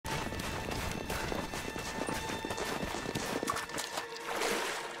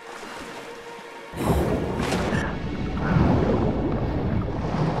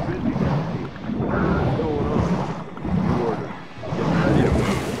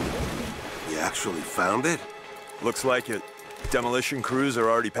actually found it? Looks like it. Demolition crews are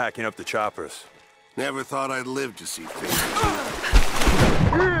already packing up the choppers. Never thought I'd live to see things.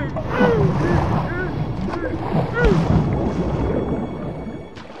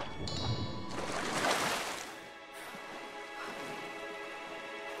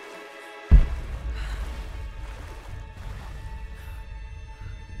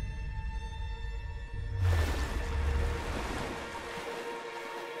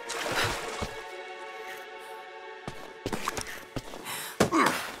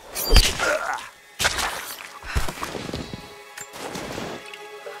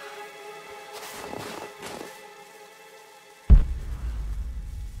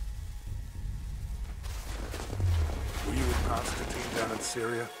 Were you with Constantine down in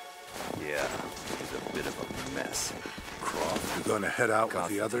Syria? Yeah, he's a bit of a mess. Croft, you going to head out with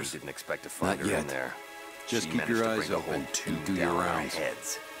Constantine the others? didn't expect to find Not her in yet. there. Just She keep your managed eyes to bring the open whole two and do your down on our rounds.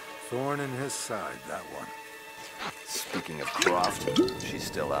 heads. Thorn in his side, that one. Speaking of Croft, she's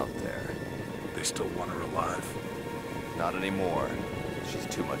still out there. They still want her alive. Not anymore. She's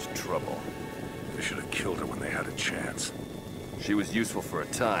too much trouble. They should have killed her when they had a chance. She was useful for a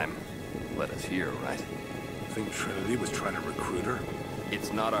time. Let us hear, right? Think Trinity was trying to recruit her?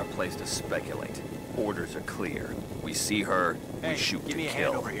 It's not our place to speculate. Orders are clear. We see her, we shoot give to me a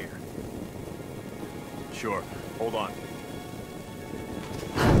kill. hand over here. Sure. Hold on.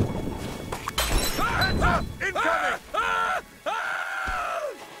 Incoming!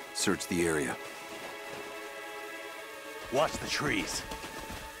 Search the area. Watch the trees.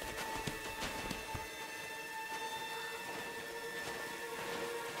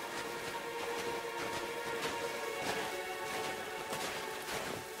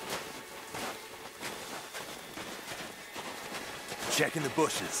 Checking the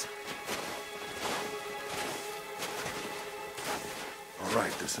bushes. All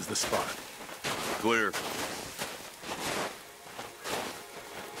right, this is the spot. Clear.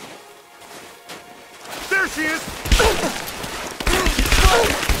 There she is!